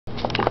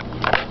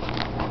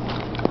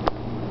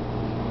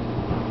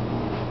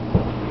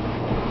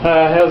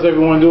How's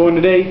everyone doing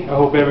today? I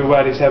hope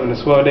everybody's having a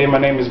swell day. My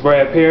name is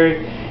Brad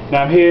Perry, and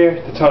I'm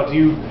here to talk to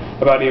you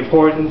about the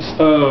importance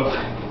of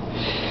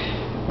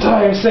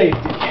tire safety.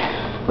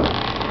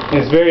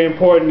 It's very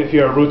important if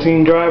you're a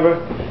routine driver,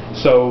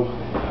 so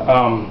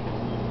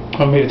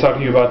I'm here to talk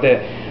to you about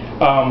that.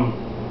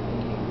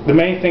 The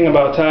main thing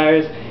about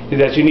tires is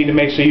that you need to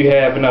make sure you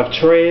have enough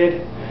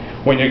tread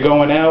when you're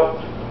going out,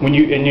 and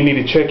you need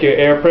to check your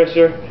air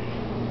pressure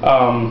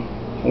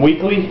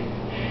weekly.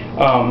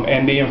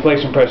 And the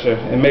inflation pressure,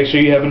 and make sure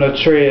you have enough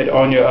tread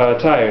on your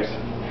tires.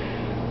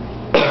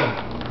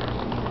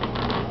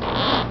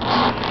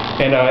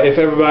 And if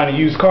ever buying a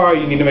used car,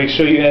 you need to make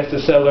sure you ask the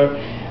seller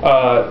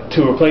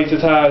to replace the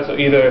tires, or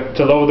either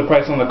to lower the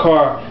price on the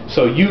car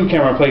so you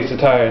can replace the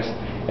tires,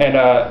 and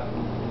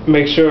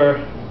make sure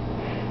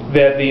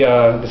that the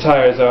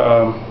tires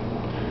are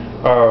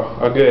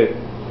good.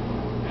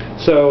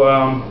 So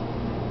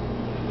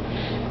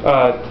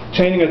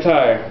changing a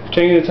tire.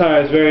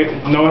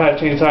 Knowing how to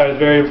change a tire is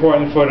very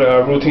important for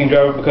the routine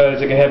driver,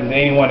 because it can happen to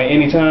anyone at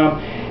any time.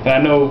 And I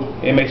know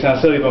it may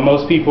sound silly, but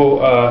most people,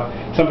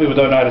 some people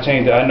don't know how to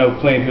change it. I know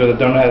plenty of people that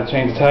don't know how to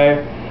change a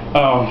tire,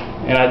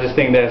 and I just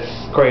think that's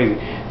crazy.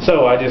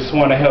 So I just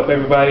want to help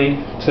everybody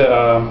to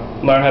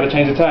learn how to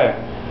change a tire.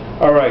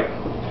 Alright,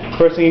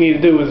 first thing you need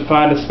to do is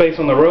find a space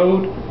on the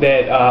road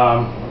that's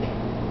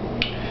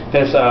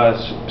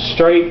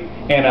straight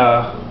and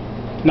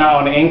not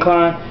on the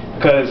incline,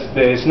 because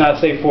it's not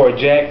safe for a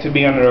jack to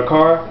be under a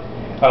car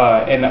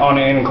and on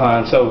an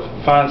incline. So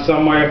find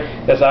somewhere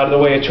that's out of the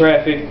way of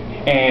traffic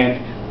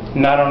and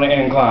not on the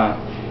incline.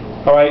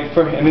 Alright,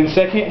 and then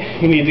second,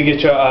 you need to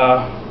get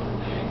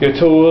your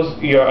tools,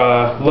 your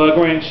lug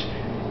wrench,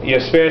 your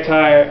spare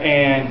tire,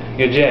 and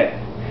your jack.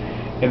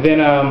 And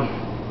then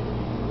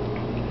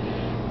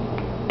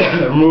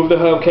remove the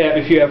hubcap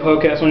if you have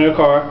hubcaps on your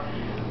car.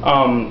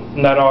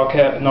 Not all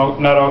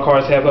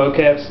cars have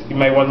hubcaps. You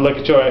may want to look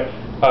at your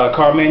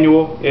car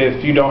manual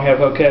if you don't have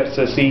hubcaps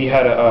to see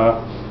how to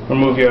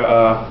remove your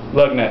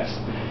lug nuts.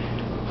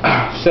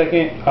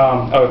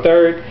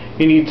 Third,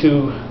 you need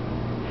to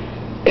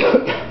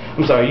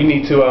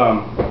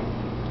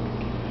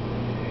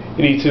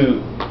you need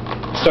to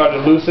start to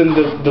loosen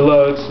the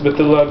lugs with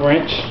the lug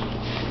wrench.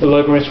 The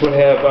lug wrench would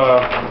have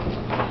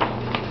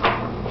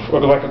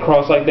like a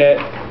cross like that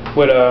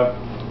with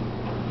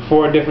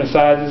 4 different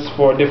sizes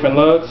for different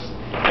lugs,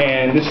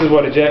 and this is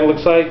what a jack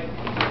looks like.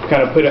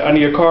 Kind of put it under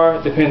your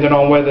car, depending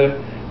on where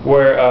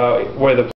the